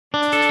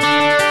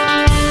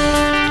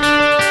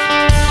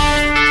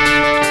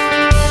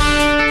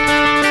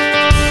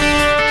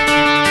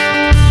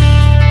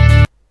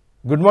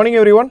Good morning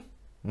everyone.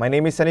 My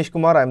name is Anish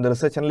Kumar. I am the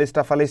research analyst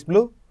of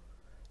aliceblue.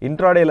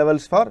 Intraday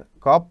levels for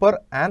copper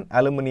and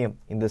aluminium.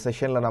 In this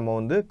session la nama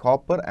vandu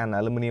copper and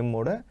aluminium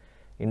oda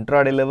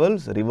intraday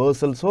levels,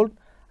 reversal sold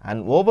and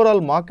overall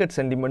market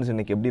sentiments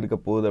இன்னைக்கு எப்படி இருக்க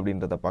போகுது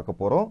அப்படின்றத பார்க்க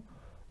போறோம்.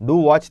 Do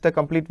watch the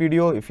complete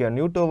video. If you are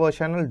new to our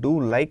channel, do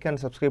like and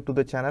subscribe to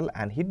the channel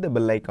and hit the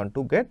bell icon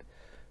to get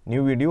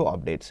new video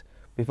updates.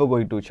 Before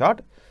going to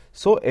chart,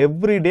 so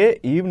every day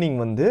evening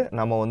வந்து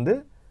நம்ம வந்து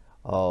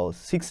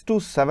 6 to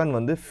 7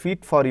 வந்து feed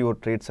for your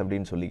trades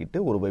அப்படினு சொல்லிக்கிட்டு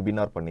ஒரு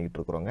webinar பண்ணிட்டு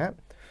இருக்கோங்க.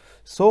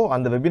 So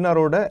அந்த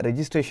வெபினாரோட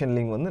ரெஜிஸ்ட்ரேஷன்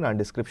லிங்க் வந்து நான்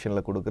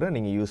டிஸ்கிரிப்ஷன்ல கொடுக்கிறேன்,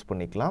 நீங்க யூஸ்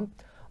பண்ணிக்கலாம்.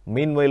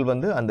 மீன்வைல்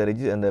வந்து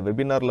அந்த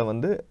வெபினார்ல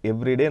வந்து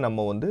எவ்ரிடே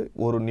நம்ம வந்து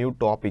ஒரு நியூ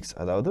டாபிக்ஸ்,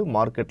 அதாவது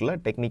மார்க்கெட்ல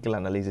டெக்னிக்கல்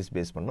அனாலிசிஸ்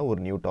பேஸ் பண்ண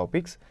ஒரு நியூ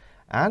டாபிக்ஸ்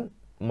அண்ட்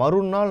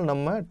மறுநாள்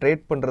நம்ம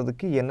ட்ரேட்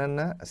பண்றதுக்கு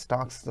என்னென்ன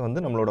ஸ்டாக்ஸ்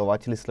வந்து நம்மளோட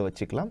வாட்ச் லிஸ்ட்ல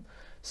வச்சுக்கலாம்.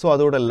 சோ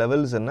அதோட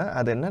லெவல்ஸ் என்ன,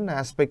 அது என்னென்ன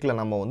ஆஸ்பெக்ட்ல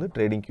நம்ம வந்து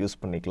ட்ரேடிங் யூஸ்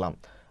பண்ணிக்கலாம்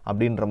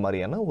அப்படின்ற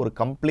மாதிரியான ஒரு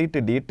கம்ப்ளீட்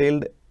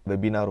டீடைல்டு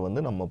வெபினார்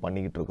வந்து நம்ம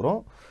பண்ணிக்கிட்டு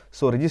இருக்கிறோம்.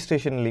 ஸோ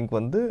ரெஜிஸ்ட்ரேஷன் லிங்க்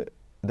வந்து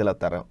இதில்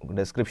தரேன்,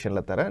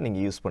 டிஸ்கிரிப்ஷனில் தரேன்,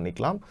 நீங்கள் யூஸ்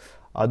பண்ணிக்கலாம்.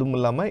 அதுவும்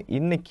இல்லாமல்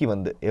இன்றைக்கி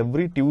வந்து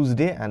எவ்ரி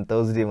டியூஸ்டே அண்ட்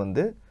தேர்ஸ்டே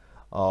வந்து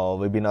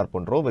வெபினார்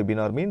பண்ணுறோம்.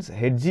 வெபினார் மீன்ஸ்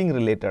ஹெட்ஜிங்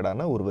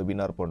ரிலேட்டடான ஒரு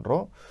வெபினார்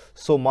பண்ணுறோம்.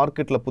 ஸோ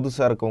மார்க்கெட்டில்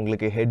புதுசாக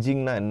இருக்கவங்களுக்கு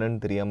ஹெட்ஜிங்னா என்னன்னு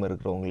தெரியாமல்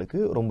இருக்கிறவங்களுக்கு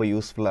ரொம்ப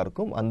யூஸ்ஃபுல்லாக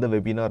இருக்கும். அந்த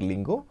வெபினார்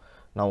லிங்க்கும்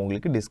நான்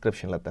உங்களுக்கு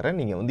டிஸ்கிரிப்ஷனில் தரேன்,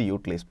 நீங்கள் வந்து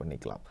யூட்டிலைஸ்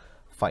பண்ணிக்கலாம்.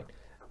 ஃபைன்,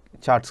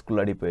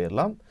 சார்ட்ஸ்குள்ளாடி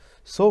போயிடலாம்.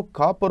 ஸோ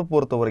காப்பர்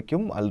பொறுத்த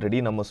வரைக்கும் ஆல்ரெடி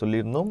நம்ம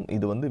சொல்லியிருந்தோம்,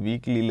 இது வந்து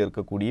வீக்லியில்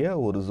இருக்கக்கூடிய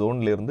ஒரு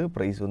ஜோன்லேருந்து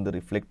ப்ரைஸ் வந்து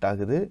ரிஃப்ளெக்ட்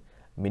ஆகுது.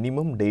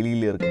 மினிமம்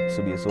டெய்லியில்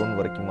இருக்கக்கூடிய ஜோன்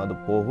வரைக்கும் அது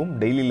போகும்.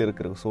 டெய்லியில்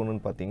இருக்கிற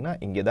ஜோனுன்னு பார்த்தீங்கன்னா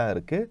இங்கே தான்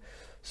இருக்குது.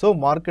 ஸோ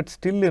மார்க்கெட்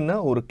ஸ்டில்லுன்னா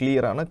ஒரு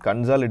கிளியரான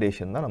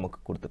கன்சாலிடேஷன் தான் நமக்கு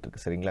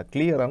கொடுத்துட்ருக்கு. சரிங்களா,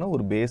 கிளியரான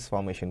ஒரு பேஸ்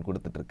ஃபார்மேஷன்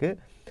கொடுத்துட்ருக்கு.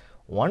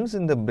 ஒன்ஸ்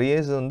இந்த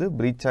பேஸ் வந்து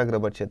பிரீச் ஆகிற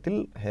பட்சத்தில்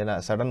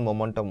சடன்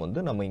மொமெண்டம் வந்து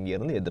நம்ம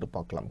இங்கேருந்து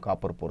எதிர்பார்க்கலாம்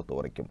காப்பர் பொறுத்த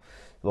வரைக்கும்.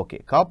 ஓகே,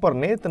 காப்பர்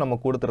நேற்று நம்ம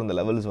கொடுத்துருந்த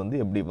லெவல்ஸ் வந்து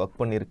எப்படி ஒர்க்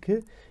பண்ணியிருக்கு,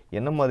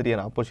 என்ன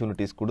மாதிரியான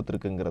ஆப்பர்ச்சுனிட்டிஸ்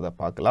கொடுத்துருக்குங்கிறத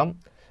பார்க்கலாம்.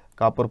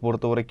 காப்பர்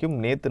பொறுத்த வரைக்கும்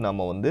நேற்று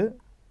நம்ம வந்து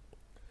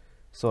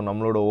ஸோ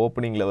நம்மளோட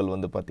ஓப்பனிங் லெவல்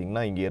வந்து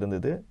பார்த்திங்கன்னா இங்கே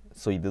இருந்தது.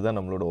 ஸோ இதுதான்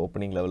நம்மளோட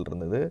ஓப்பனிங் லெவல்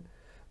இருந்தது.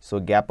 ஸோ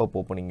கேப் அப்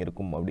ஓப்பனிங்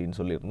இருக்கும் அப்படின்னு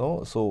சொல்லியிருந்தோம்.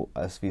 ஸோ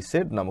அஸ் வி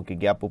செட் நமக்கு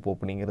கேப் அப்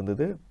ஓப்பனிங்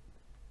இருந்தது.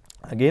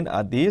 அகெயின்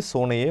அதே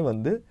சோனையே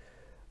வந்து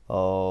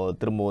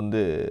திரும்ப வந்து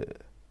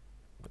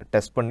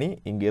டெஸ்ட் பண்ணி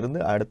இங்கேருந்து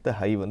அடுத்த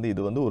ஹை வந்து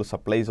இது வந்து ஒரு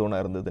சப்ளை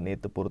ஜோனாக இருந்தது.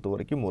 நேற்று பொறுத்த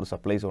வரைக்கும் ஒரு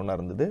சப்ளை ஜோனாக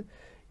இருந்தது.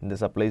 இந்த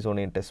சப்ளை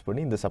ஜோனையும் டெஸ்ட்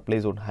பண்ணி இந்த சப்ளை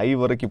ஜோன் ஹை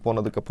வரைக்கும்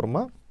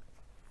போனதுக்கப்புறமா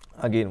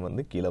அகெயின்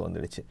வந்து கீழே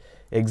வந்துடுச்சு.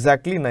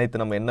 எக்ஸாக்ட்லி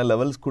நேற்று நம்ம என்ன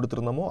லெவல்ஸ்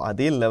கொடுத்துருந்தோமோ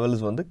அதே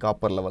லெவல்ஸ் வந்து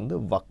காப்பரில் வந்து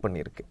ஒர்க்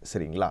பண்ணியிருக்கு.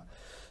 சரிங்களா,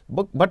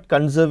 பட்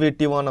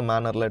கன்சர்வேட்டிவான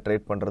மேனரில்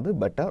ட்ரேட் பண்ணுறது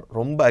பெட்டர்.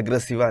 ரொம்ப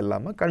அக்ரெசிவாக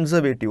இல்லாமல்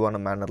கன்சர்வேட்டிவான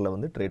மேனரில்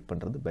வந்து ட்ரேட்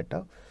பண்ணுறது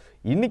பெட்டர்.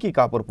 இன்றைக்கி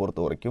காப்பர் பொறுத்த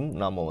வரைக்கும்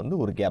நாம் வந்து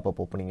ஒரு கேப் அப்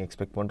ஓப்பனிங்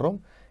எக்ஸ்பெக்ட் பண்ணுறோம்.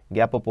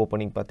 கேப் அப்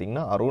ஓப்பனிங்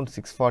பார்த்திங்கன்னா அரௌண்ட்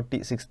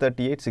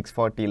 638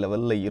 640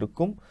 லெவலில்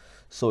இருக்கும்.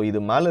 ஸோ இது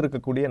மேலே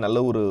இருக்கக்கூடிய நல்ல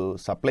ஒரு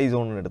சப்ளை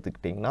ஜோன்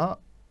எடுத்துக்கிட்டிங்கன்னா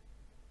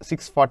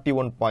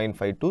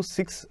 641.5 to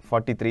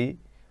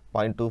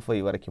 643.25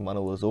 வரைக்குமான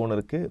ஒரு ஜோன்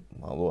இருக்குது.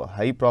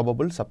 High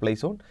probable supply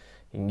zone.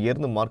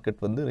 இங்கேருந்து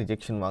மார்க்கெட் வந்து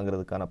ரிஜெக்ஷன்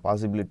வாங்குறதுக்கான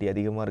பாசிபிலிட்டி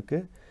அதிகமாக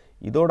இருக்குது.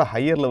 இதோட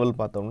ஹையர் லெவல்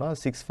பார்த்தோம்னா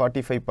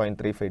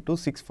 645.35 to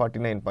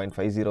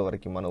 649.50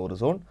 வரைக்குமான ஒரு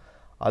ஜோன்.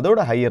 அதோட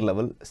ஹையர்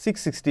லெவல்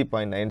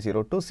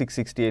 660.90 to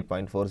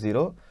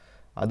 668.40.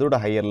 அதோட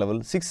ஹையர் லெவல்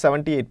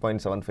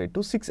 678.75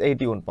 to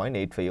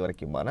 681.85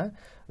 வரைக்குமான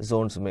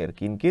ஜோன்ஸுமே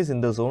இருக்குது. இன்கேஸ்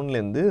இந்த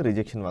ஜோன்லேருந்து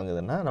ரிஜெக்ஷன்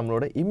வாங்குதுன்னா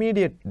நம்மளோட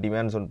இமீடியட்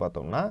டிமாண்ட் ஜோன்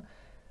பார்த்தோம்னா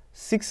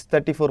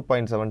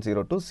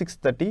 634.70 to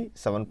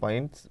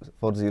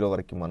 637.40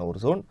 வரைக்குமான ஒரு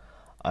ஜோன்.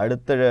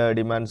 அடுத்த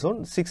டிமாண்ட் ஜோன்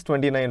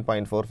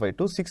 629.45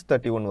 to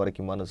 631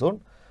 வரைக்குமான ஜோன்.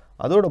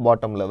 அதோட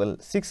பாட்டம் லெவல்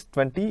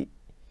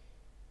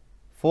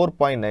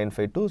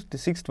 624.95 to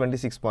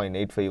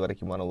 626.85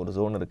 வரைக்குமான ஒரு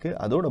ஜோன் இருக்குது.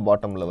 அதோட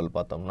பாட்டம் லெவல்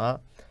பார்த்தோம்னா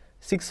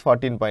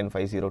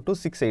 614.50 to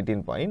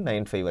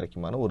 618.95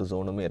 வரைக்குமான ஒரு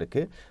ஜோனுமே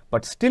இருக்குது.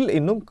 பட் ஸ்டில்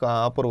இன்னும்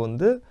காப்பர்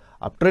வந்து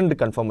அப்ட்ரெண்ட்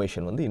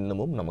கன்ஃபர்மேஷன் வந்து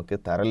இன்னமும் நமக்கு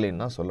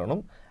தரலைன்னா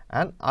சொல்லணும்.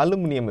 அண்ட்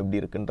அலுமினியம் எப்படி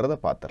இருக்குன்றதை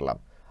பார்த்துடலாம்.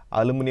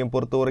 அலுமினியம்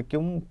பொறுத்த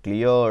வரைக்கும்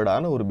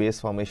கிளியர்டான ஒரு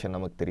பேஸ் ஃபார்மேஷன்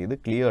நமக்கு தெரியுது.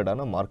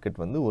 கிளியர்டான மார்க்கெட்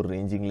வந்து ஒரு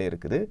ரேஞ்சிங்கில்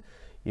இருக்குது.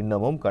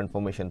 இன்னமும்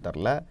கன்ஃபர்மேஷன்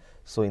தரல.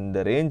 ஸோ இந்த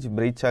ரேஞ்ச்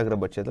பிரீச் ஆகிற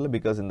பட்சத்தில்,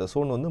 பிகாஸ் இந்த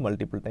ஜோன் வந்து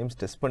மல்டிபிள் டைம்ஸ்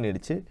டெஸ்ட்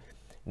பண்ணிடுச்சு,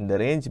 இந்த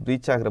ரேஞ்ச்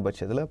பிரீச் ஆகிற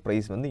பட்சத்தில்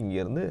ப்ரைஸ் வந்து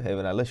இங்கேருந்து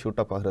ஹெவனால் ஷூட்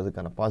அப்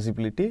ஆகிறதுக்கான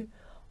பாசிபிலிட்டி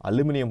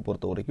அலுமினியம்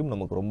பொறுத்த வரைக்கும்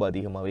நமக்கு ரொம்ப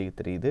அதிகமாகவே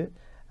தெரியுது.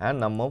 அண்ட்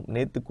நம்ம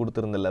நேற்று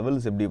கொடுத்துருந்த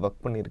லெவல்ஸ் எப்படி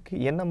ஒர்க் பண்ணியிருக்கு,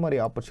 என்ன மாதிரி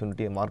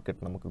ஆப்பர்ச்சுனிட்டி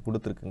மார்க்கெட் நமக்கு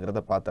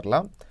கொடுத்துருக்குங்கிறத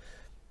பார்த்துடலாம்.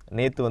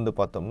 நேற்று வந்து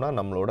பார்த்தோம்னா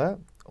நம்மளோட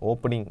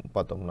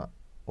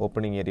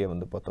ஓப்பனிங் ஏரியா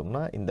வந்து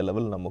பார்த்தோம்னா இந்த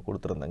லெவல் நம்ம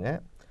கொடுத்துருந்தோங்க.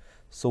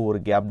 ஸோ ஒரு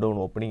கேப் டவுன்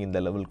ஓப்பனிங் இந்த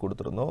லெவல்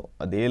கொடுத்துருந்தோம்.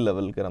 அதே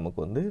லெவலுக்கு நமக்கு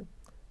வந்து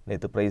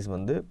நேற்று ப்ரைஸ்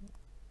வந்து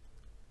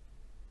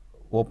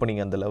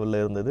ஓப்பனிங் அந்த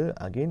லெவலில் இருந்தது.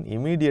 அகெயின்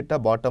இமீடியட்டாக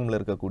பாட்டமில்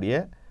இருக்கக்கூடிய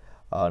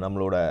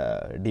நம்மளோட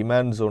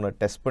டிமாண்ட் ஜோனை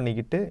டெஸ்ட்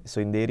பண்ணிக்கிட்டு, ஸோ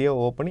இந்த ஏரியா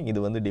ஓப்பனிங், இது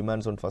வந்து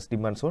demand zone, first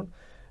demand zone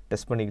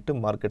test பண்ணிக்கிட்டு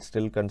மார்க்கெட்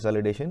ஸ்டில்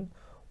கன்சாலிடேஷன்.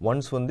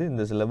 ஒன்ஸ் வந்து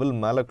இந்த லெவல்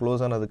மேலே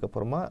க்ளோஸ்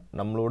ஆனதுக்கப்புறமா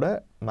நம்மளோட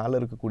மேலே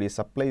இருக்கக்கூடிய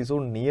சப்ளை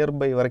ஜோன்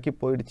நியர்பை வரைக்கும்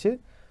போயிடுச்சு.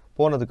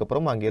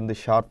 போனதுக்கப்புறம் அங்கேருந்து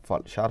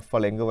ஷார்ப்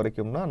ஃபால் எங்கே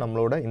வரைக்கும்னா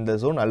நம்மளோட இந்த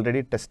ஜோன்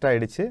ஆல்ரெடி டெஸ்ட்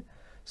ஆகிடுச்சு.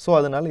 ஸோ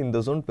அதனால் இந்த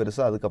ஜோன்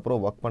பெருசாக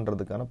அதுக்கப்புறம் ஒர்க்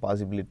பண்ணுறதுக்கான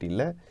பாசிபிலிட்டி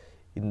இல்லை.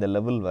 இந்த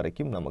லெவல்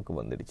வரைக்கும் நமக்கு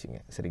வந்துடுச்சுங்க.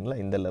 சரிங்களா,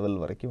 இந்த லெவல்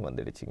வரைக்கும்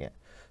வந்துடுச்சுங்க.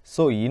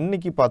 ஸோ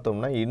இன்றைக்கி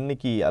பார்த்தோம்னா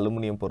இன்றைக்கி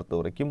அலுமினியம் பொறுத்த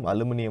வரைக்கும்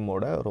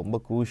அலுமினியமோட ரொம்ப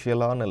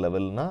க்ரூஷியலான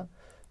லெவல்னால்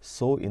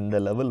ஸோ இந்த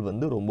லெவல்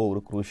வந்து ரொம்ப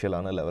ஒரு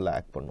க்ரூஷியலான லெவலில்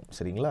ஆக்ட் பண்ணும்.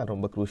 சரிங்களா,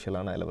 ரொம்ப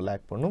க்ரூஷியலான லெவலில்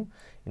ஆக்ட் பண்ணும்.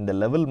 இந்த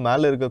லெவல்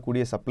மேலே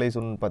இருக்கக்கூடிய சப்ளை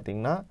ஜோன்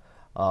பார்த்திங்கன்னா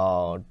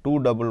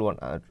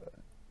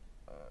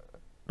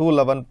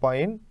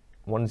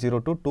 211.10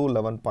 to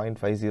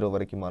 211.50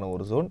 வரைக்குமான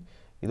ஒரு ஜோன்.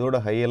 இதோட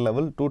higher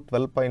level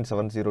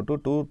 212.70 to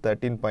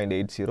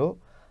 213.80.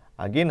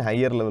 Again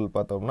higher level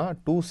பார்த்தோம்னா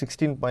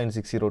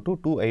 216.60 to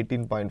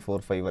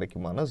 218.45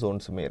 வரைக்குமான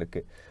ஜோன்ஸுமே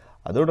இருக்குது.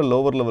 அதோட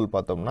லோவர் லெவல்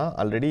பார்த்தோம்னா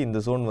ஆல்ரெடி இந்த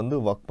ஜோன் வந்து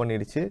ஒர்க்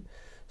பண்ணிடுச்சு.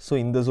 ஸோ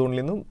இந்த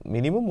ஜோன்லேருந்தும்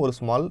மினிமம் ஒரு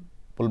ஸ்மால்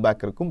புல்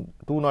பேக் இருக்கும்.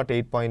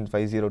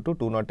 208.50 to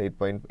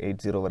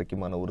 208.80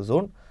 வரைக்குமான ஒரு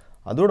ஜோன்.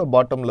 அதோட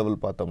பாட்டம் லெவல்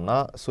பார்த்தோம்னா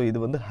ஸோ இது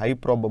வந்து ஹை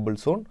ப்ராபபிள்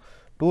ஜோன்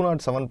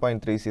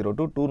 207.30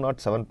 to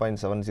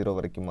 207.70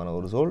 வரைக்குமான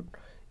ஒரு ஜோன்.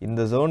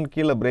 இந்த ஜோன்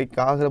கீழே பிரேக்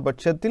ஆகிற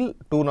பட்சத்தில்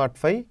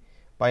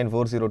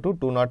 205.40 to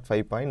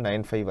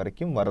 205.95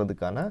 வரைக்கும்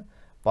வர்றதுக்கான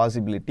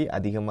பாசிபிலிட்டி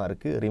அதிகமாக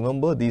இருக்குது.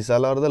 Remember these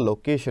all R the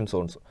location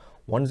Jones.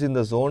 Once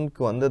இந்த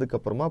ஜோனுக்கு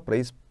வந்ததுக்கப்புறமா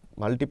ப்ரைஸ்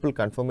மல்டிபிள்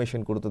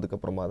கன்ஃபர்மேஷன்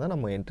கொடுத்ததுக்கப்புறமா தான்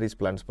நம்ம என்ட்ரிஸ்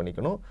பிளான்ஸ்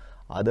பண்ணிக்கணும்.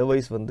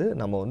 அதர்வைஸ் வந்து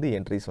நம்ம வந்து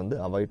என்ட்ரிஸ் வந்து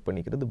அவாய்ட்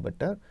பண்ணிக்கிறது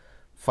better.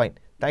 Fine.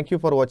 Thank you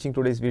for watching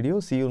today's video.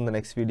 See you in the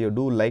next video.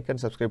 Do like and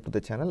subscribe to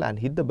the channel and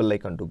hit the bell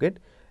icon to get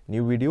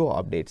new video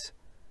updates.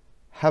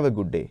 Have a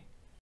good day.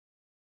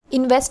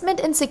 Investment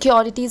in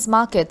securities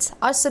markets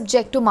are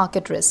subject to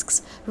market risks.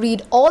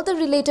 Read all the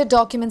related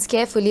documents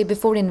carefully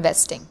before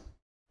investing.